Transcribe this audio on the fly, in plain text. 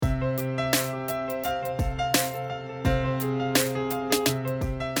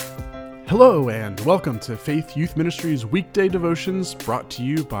Hello and welcome to Faith Youth Ministries weekday devotions brought to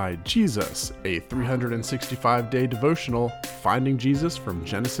you by Jesus, a 365-day devotional finding Jesus from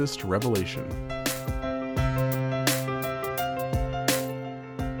Genesis to Revelation.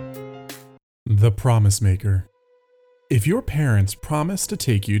 The Promise Maker. If your parents promise to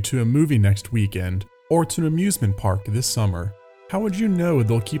take you to a movie next weekend or to an amusement park this summer, how would you know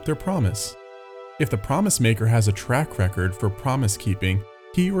they'll keep their promise? If the Promise Maker has a track record for promise keeping,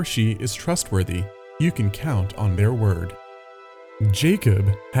 he or she is trustworthy. You can count on their word. Jacob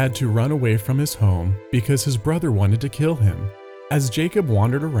had to run away from his home because his brother wanted to kill him. As Jacob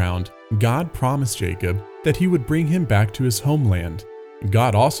wandered around, God promised Jacob that he would bring him back to his homeland.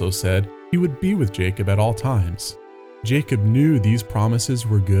 God also said he would be with Jacob at all times. Jacob knew these promises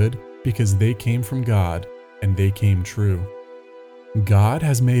were good because they came from God and they came true. God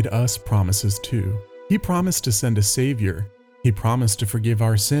has made us promises too. He promised to send a Savior. He promised to forgive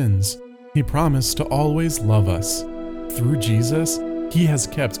our sins. He promised to always love us. Through Jesus, He has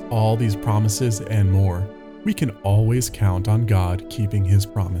kept all these promises and more. We can always count on God keeping His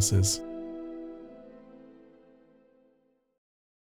promises.